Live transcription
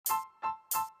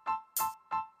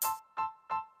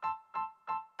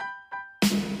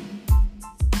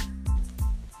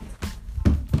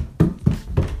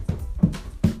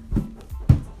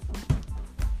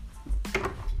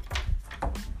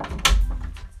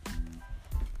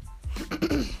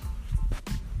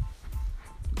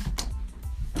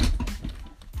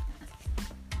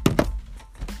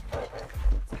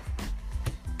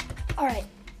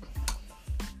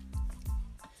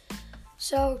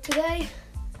So today,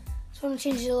 just want to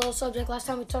change a little subject. Last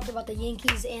time we talked about the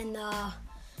Yankees and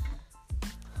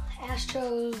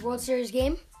Astros World Series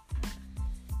game.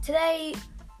 Today,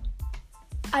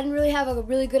 I didn't really have a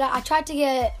really good. I tried to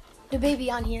get the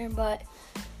baby on here, but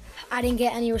I didn't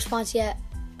get any response yet.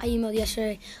 I emailed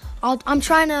yesterday. I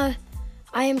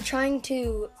am trying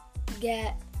to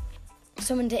get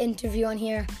someone to interview on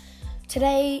here.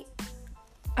 Today,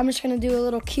 I'm just going to do a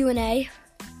little Q&A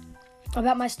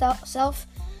about myself.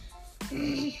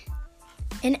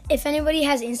 And if anybody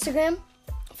has Instagram,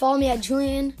 follow me at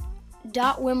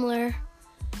julian.wimler.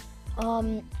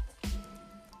 I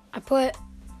put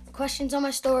questions on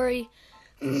my story,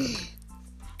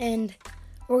 and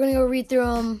we're going to go read through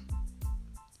them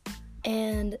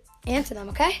and answer them,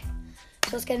 okay?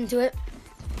 So let's get into it.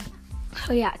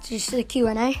 Oh yeah, it's just a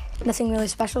Q&A. Nothing really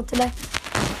special today.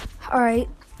 All right.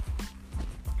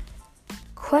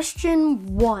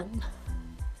 Question 1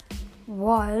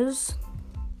 was,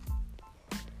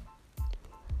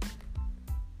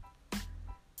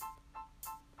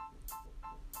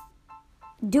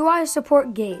 do I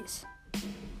support gays?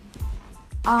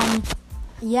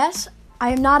 Yes, I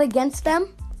am not against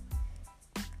them,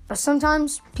 but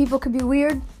sometimes people could be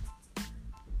weird.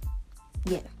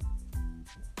 Yeah.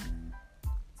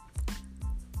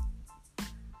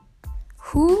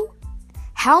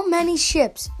 How many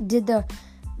ships did the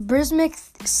Bismarck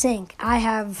sink? I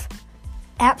have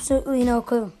absolutely no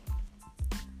clue.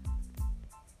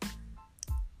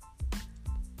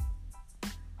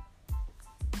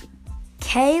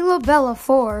 Kayla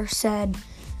 4 said,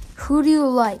 who do you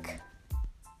like?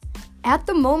 At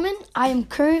the moment, I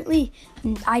currently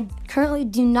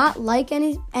do not like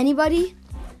anybody,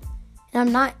 and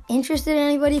I'm not interested in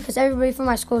anybody because everybody from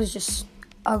my school is just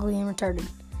ugly and retarded.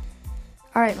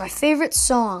 All right, my favorite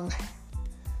song.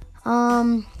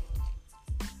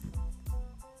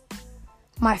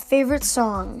 My favorite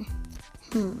song.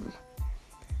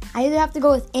 I either have to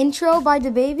go with Intro by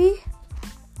DaBaby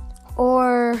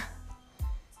or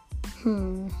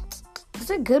it's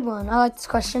a good one. I like this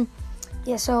question.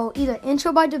 Yeah, so either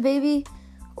Intro by DaBaby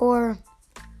or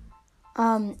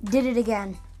Did It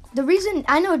Again. The reason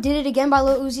I know Did It Again by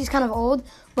Lil Uzi is kind of old,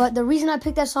 but the reason I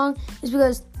picked that song is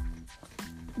because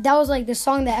that was like the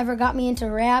song that ever got me into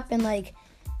rap, and I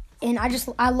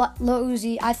love Lil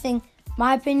Uzi. I think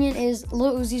my opinion is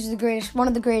Lil Uzi's one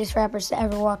of the greatest rappers to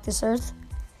ever walk this earth.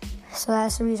 So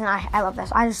that's the reason I love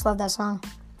that. I just love that song.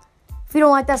 If you don't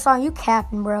like that song, you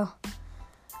capping, bro.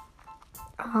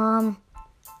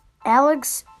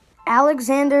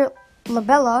 Alexander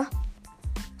Labella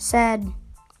said,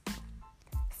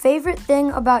 favorite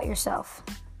thing about yourself?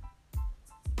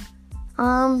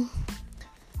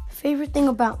 Favorite thing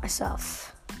about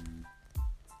myself?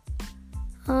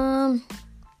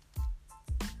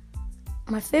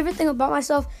 My favorite thing about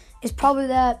myself is probably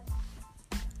that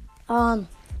I'm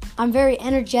very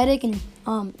energetic and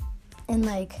I'm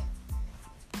like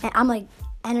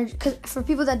energy. Cause for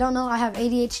people that don't know, I have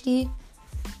ADHD,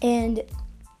 and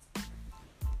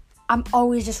I'm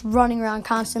always just running around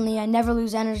constantly. I never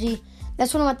lose energy.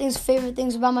 That's one of my favorite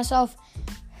things about myself.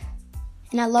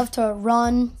 And I love to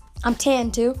run. I'm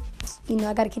tan too.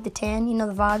 I gotta keep the tan. You know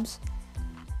the vibes.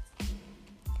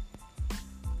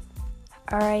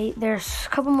 All right, there's a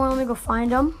couple more. Let me go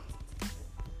find them.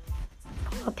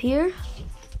 Up here.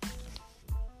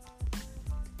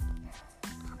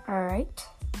 All right.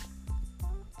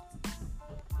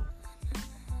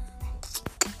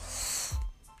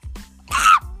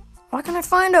 Why can't I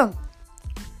find them?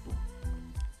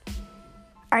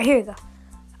 All right, here you go.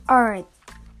 All right.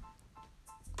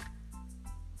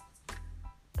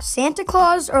 Santa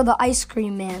Claus or the ice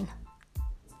cream man?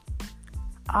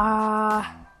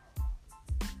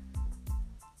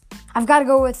 I've got to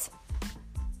go with,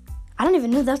 I don't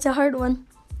even know. That's a hard one.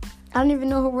 I don't even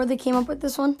know where they came up with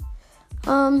this one.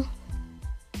 I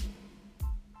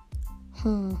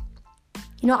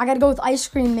got to go with ice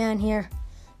cream man here,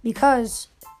 because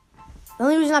the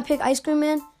only reason I pick ice cream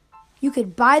man, you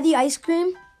could buy the ice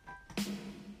cream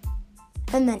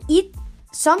and then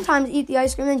sometimes eat the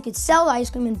ice cream, then you could sell the ice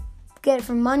cream and get it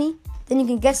for money. Then you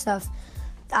can get stuff.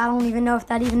 I don't even know if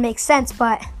that even makes sense,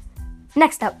 but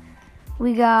next up,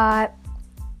 we got,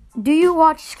 do you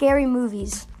watch scary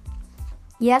movies?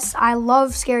 Yes, I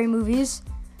love scary movies.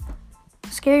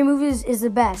 Scary movies is the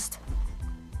best.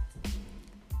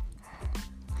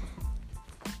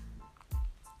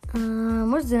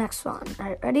 What's the next one? All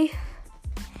right, ready?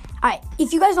 All right,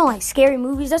 if you guys don't like scary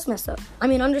movies, that's messed up. I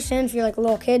mean, understand if you're like a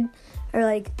little kid or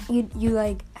like you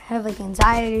like have like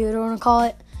anxiety or whatever you want to call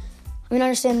it. I mean, I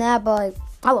understand that, but like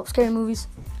I love scary movies.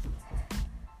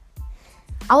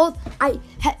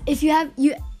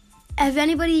 Have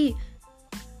anybody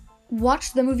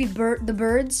watched the movie The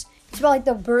Birds? It's about like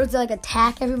the birds that like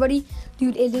attack everybody.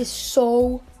 Dude, it is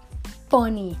so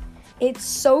funny.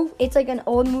 It's like an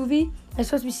old movie. It's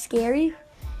supposed to be scary.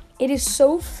 It is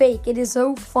so fake. It is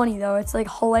so funny though. It's like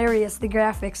hilarious, the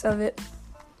graphics of it.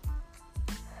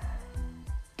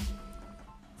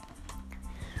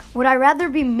 Would I rather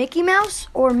be Mickey Mouse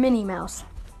or Minnie Mouse?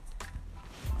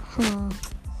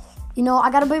 You know,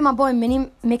 I gotta be my boy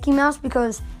Mickey Mouse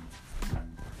because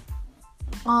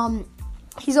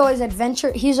he's always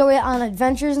on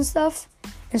adventures and stuff.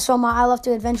 And so I love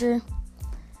to adventure.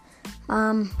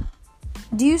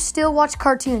 Do you still watch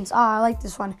cartoons? I like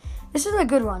this one. This is a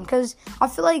good one because I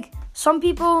feel like some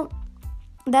people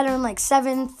that are in like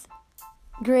 7th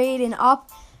grade and up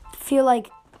feel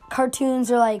like cartoons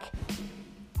are like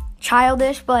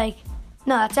childish, but like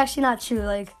no, that's actually not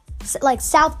true. Like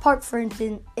South Park, for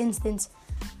instance,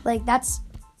 like that's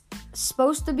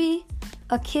supposed to be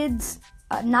a kid's,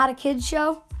 not a kid's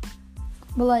show,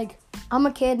 but like I'm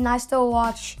a kid and I still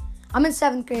watch. I'm in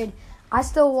 7th grade. I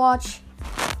still watch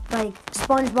like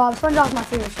SpongeBob. SpongeBob's my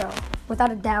favorite show,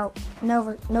 without a doubt.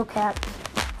 No cap.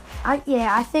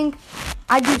 I think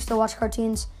I do still watch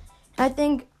cartoons.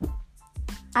 And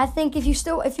I think if you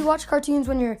watch cartoons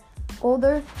when you're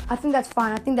older, I think that's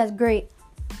fine. I think that's great.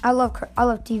 I love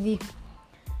TV.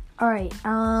 All right.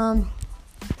 All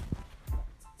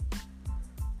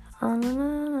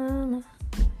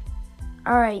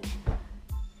right.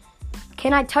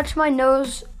 Can I touch my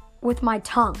nose with my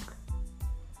tongue?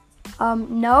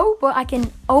 No, but I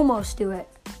can almost do it.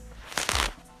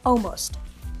 Almost.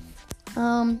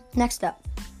 Next up.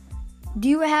 Do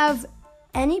you have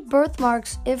any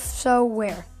birthmarks? If so,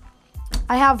 where?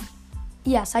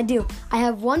 Yes, I do. I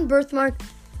have one birthmark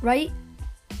right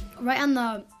on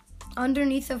the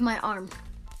underneath of my arm.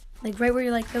 Like right where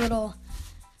you're like the little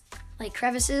like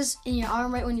crevices in your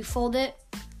arm right when you fold it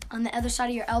on the other side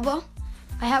of your elbow.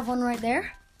 I have one right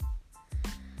there.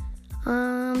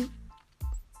 Do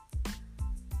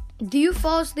you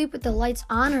fall asleep with the lights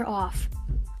on or off?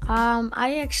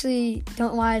 I actually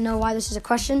don't want to know why this is a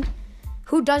question.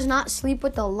 Who does not sleep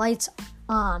with the lights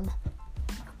on?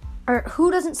 Or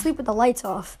who doesn't sleep with the lights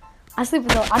off? I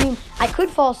could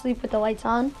fall asleep with the lights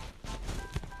on.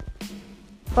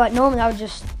 But normally I would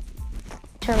just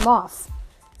turn them off.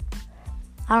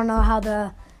 I don't know how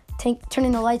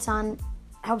turning the lights on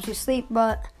helps you sleep,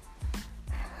 but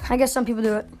I guess some people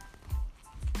do it.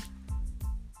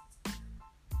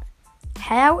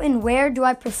 How and where do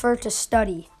I prefer to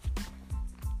study?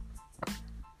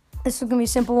 This is going to be a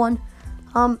simple one.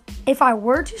 If I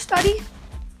were to study,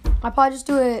 I'd probably just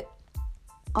do it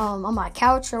on my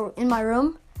couch or in my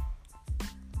room.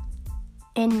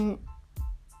 And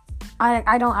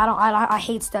I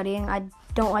hate studying. I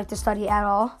don't like to study at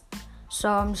all. So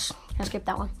I'm just going to skip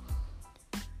that one.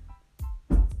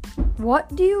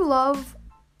 What do you love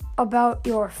about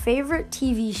your favorite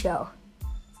TV show?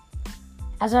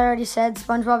 As I already said,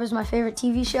 SpongeBob is my favorite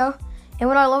TV show. And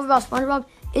what I love about SpongeBob,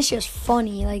 it's just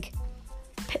funny. Like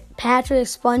Patrick,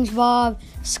 SpongeBob,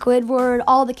 Squidward,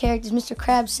 all the characters, Mr.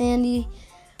 Krabs, Sandy,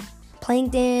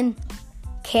 Plankton,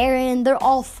 Karen, they're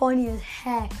all funny as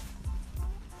heck.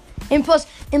 And plus,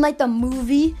 in like the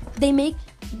movie,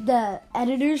 the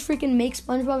editors freaking make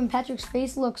SpongeBob and Patrick's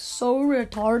face look so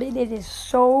retarded. It is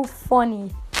so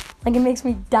funny. Like, it makes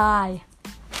me die.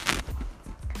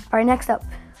 All right, next up.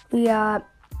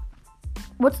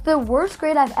 What's the worst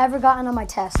grade I've ever gotten on my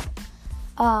test?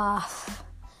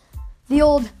 The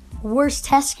old worst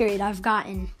test grade I've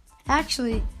gotten.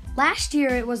 Actually, last year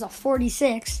it was a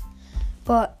 46,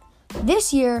 but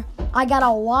this year I got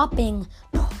a whopping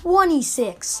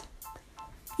 26.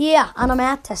 Yeah, on a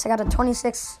math test, I got a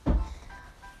 26.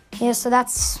 Yeah, so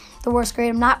that's the worst grade.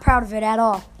 I'm not proud of it at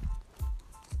all.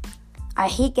 I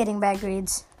hate getting bad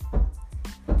grades.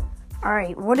 All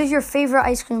right, what is your favorite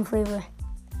ice cream flavor?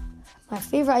 My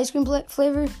favorite ice cream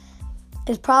flavor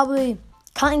is probably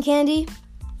cotton candy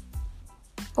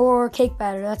or cake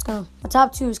batter. My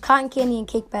top two is cotton candy and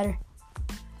cake batter.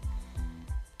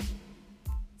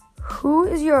 Who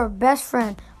is your best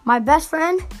friend? My best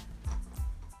friend?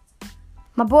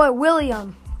 My boy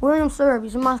William Serb.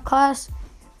 He's in my class,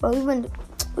 but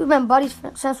we've been buddies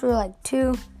since we were like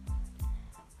 2.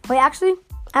 Wait, actually,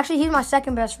 he's my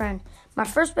second best friend. My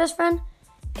first best friend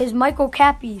is Michael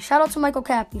Cappy. Shout out to Michael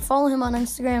Cappy. Follow him on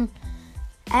Instagram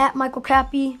at Michael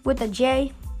Cappy with a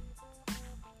J.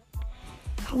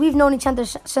 We've known each other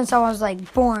since I was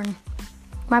like born.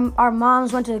 Our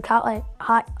moms went to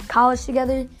college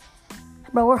together,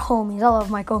 but we're homies. I love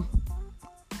Michael.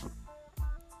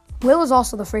 Will is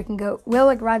also the freaking GOAT. Will,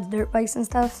 like, rides dirt bikes and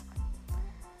stuff.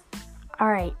 All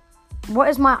right. What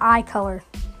is my eye color?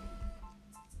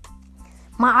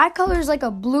 My eye color is like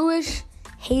a bluish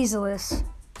hazelish.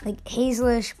 Like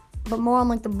hazelish, but more on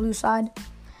like the blue side.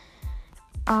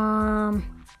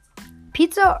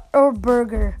 Pizza or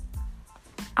burger?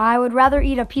 I would rather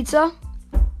eat a pizza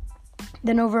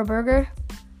than over a burger.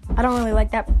 I don't really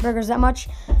like that burgers that much.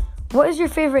 What is your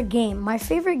favorite game? My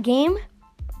favorite game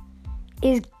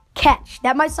is Catch.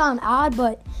 That might sound odd,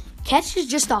 but Catch is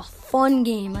just a fun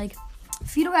game. Like,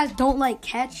 if you guys don't like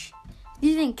Catch, if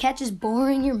you think Catch is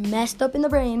boring, you're messed up in the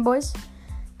brain, boys.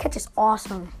 Catch is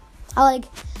awesome. I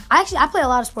play a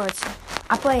lot of sports.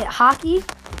 I play hockey,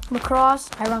 lacrosse.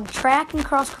 I run track and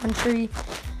cross country,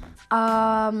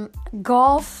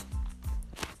 golf,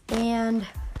 and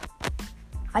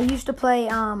I used to play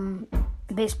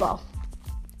baseball.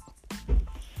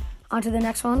 On to the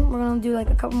next one. We're gonna do like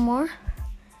a couple more.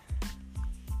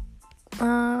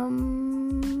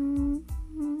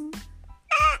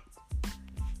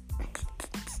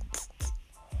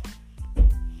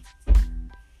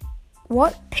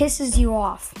 What pisses you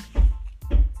off?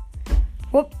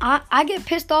 Well, I get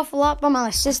pissed off a lot by my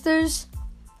sisters,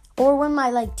 or when my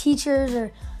like teachers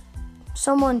or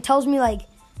someone tells me like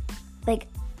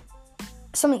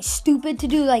something stupid to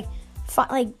do, like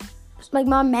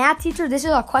my math teacher. This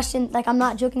is a question, like I'm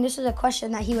not joking. This is a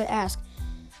question that he would ask.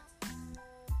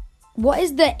 What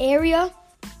is the area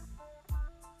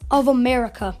of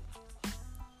America?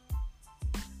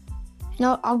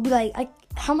 And I'll be like,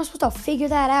 how am I supposed to figure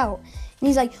that out? And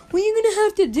he's like, well, you're gonna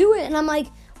have to do it. And I'm like,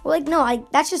 well, like no,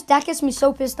 that gets me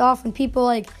so pissed off when people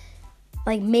like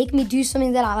make me do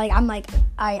something that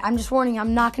I'm just warning you,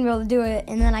 I'm not gonna be able to do it.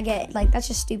 And then I get like, that's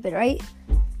just stupid, right?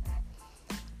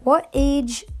 What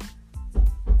age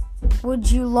would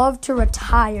you love to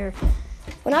retire?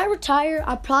 When I retire,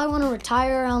 I probably want to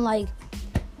retire around like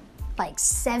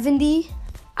 70.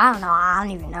 I don't know. I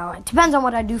don't even know. It depends on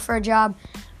what I do for a job,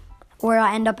 where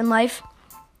I end up in life.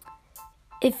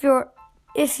 If your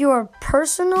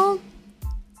personality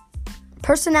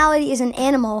is an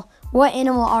animal, what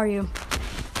animal are you?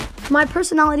 If my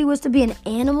personality was to be an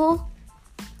animal,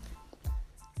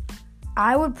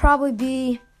 I would probably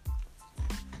be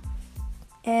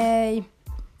a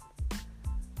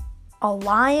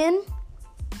lion.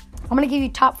 I'm going to give you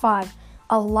top 5.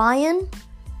 A lion,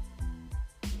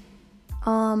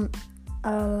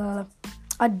 a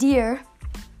deer,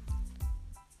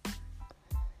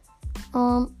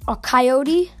 a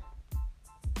coyote,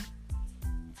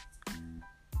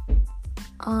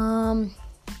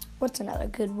 what's another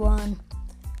good one?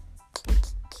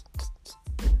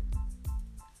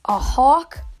 A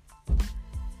hawk,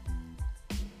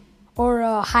 or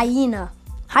a hyena.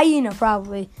 Hyena,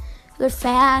 probably. They're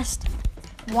fast,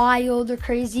 wild, they're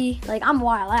crazy. Like, I'm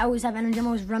wild. I always have energy. I'm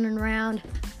always running around.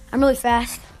 I'm really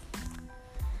fast.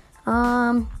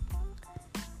 Are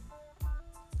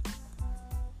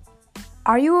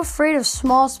you afraid of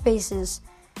small spaces?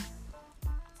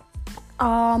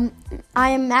 I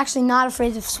am actually not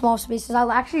afraid of small spaces.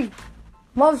 I actually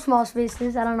love small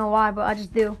spaces. I don't know why, but I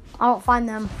just do. I don't find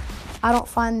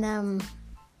them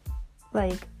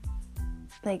like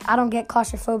I don't get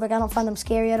claustrophobic. I don't find them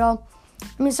scary at all.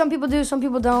 I mean, some people do, some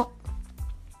people don't.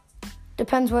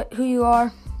 Depends who you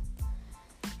are.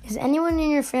 Is anyone in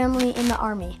your family in the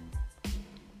Army?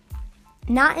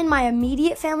 Not in my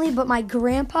immediate family, but my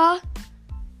grandpa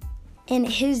and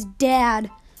his dad.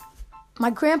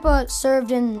 My grandpa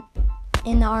served in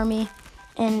the Army,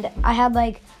 and I had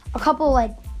like a couple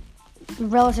like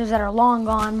relatives that are long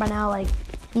gone by now, like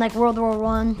in like World War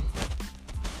I.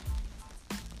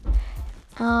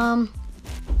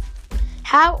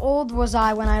 How old was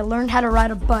I when I learned how to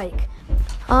ride a bike?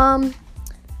 When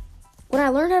I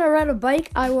learned how to ride a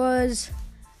bike, I was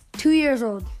 2 years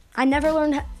old. I did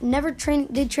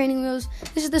training wheels.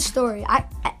 This is the story.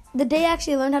 The day I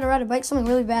actually learned how to ride a bike, something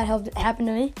really bad happened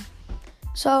to me.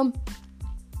 So,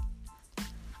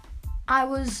 I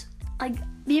was like,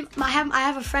 I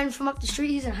have a friend from up the street.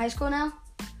 He's in high school now.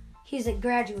 He's like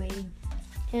graduating,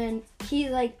 and he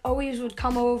like always would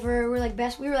come over. We were like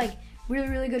really,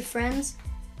 really good friends.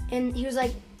 And he was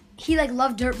like, he like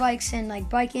loved dirt bikes and like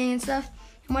biking and stuff.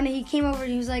 And when he came over,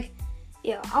 he was like,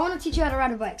 "Yo, I want to teach you how to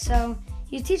ride a bike." So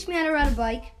he teach me how to ride a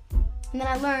bike, and then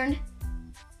I learned.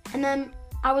 And then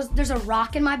there's a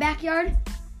rock in my backyard,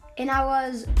 and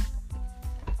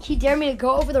he dared me to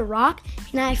go over the rock,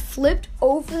 and I flipped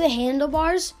over the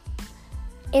handlebars,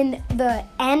 and the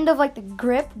end of like the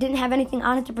grip didn't have anything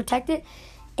on it to protect it,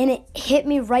 and it hit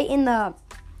me right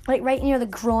near the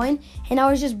groin, and I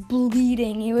was just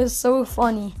bleeding. It was so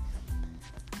funny.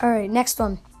 All right, next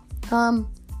one.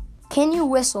 Can you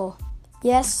whistle?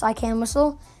 Yes, I can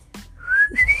whistle.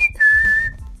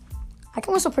 I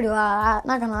can whistle pretty loud,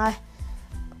 not gonna lie.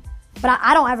 But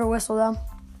I don't ever whistle, though.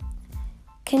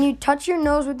 Can you touch your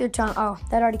nose with your tongue? Oh,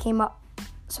 that already came up.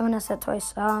 Someone asked that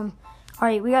twice. All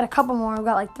right, we got a couple more. We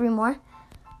got like 3 more.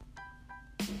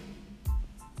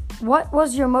 What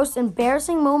was your most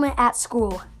embarrassing moment at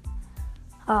school?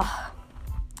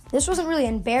 This wasn't really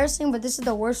embarrassing, but this is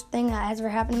the worst thing that has ever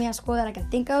happened to me at school that I can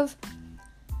think of.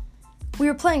 We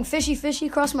were playing fishy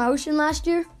across my ocean last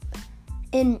year,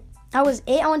 and I was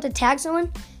 8. I went to tag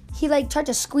someone. He tried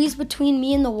to squeeze between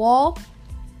me and the wall,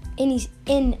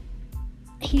 and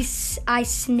I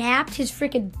snapped his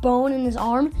freaking bone in his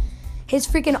arm. His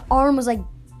freaking arm was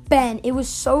bent. It was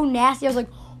so nasty. I was like,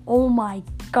 oh my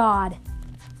God.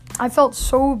 I felt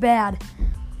so bad.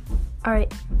 All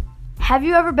right. Have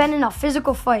you ever been in a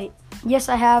physical fight? Yes,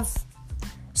 I have.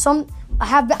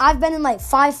 I've been in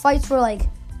 5 fights where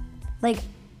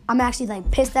I'm actually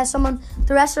pissed at someone.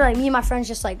 The rest are me and my friends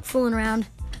just fooling around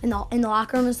in the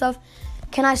locker room and stuff.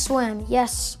 Can I swim?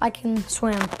 Yes, I can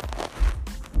swim.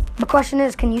 The question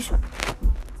is, can you swim?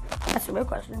 That's a real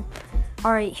question.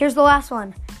 All right, here's the last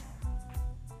one.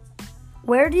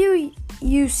 Where do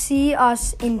you see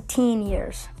us in teen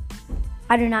years?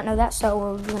 I do not know that, so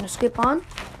we're going to skip on.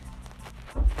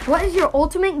 What is your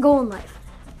ultimate goal in life?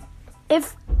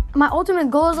 If my ultimate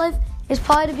goal in life is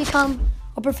probably to become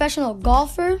a professional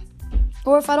golfer,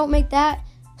 or if I don't make that,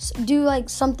 do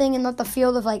something in the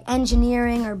field of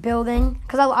engineering or building,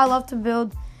 because I love to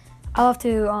build. I love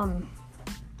to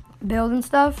build and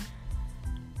stuff.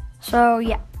 So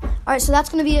yeah. All right, so that's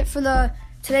gonna be it for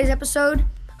today's episode.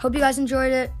 Hope you guys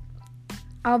enjoyed it.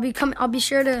 I'll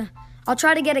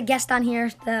try to get a guest on here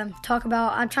to talk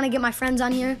about. I'm trying to get my friends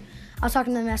on here. I was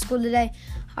talking to them at school today.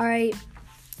 All right.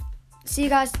 See you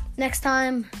guys next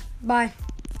time. Bye.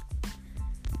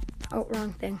 Oh,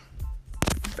 wrong thing.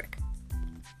 Frick.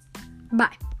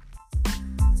 Bye.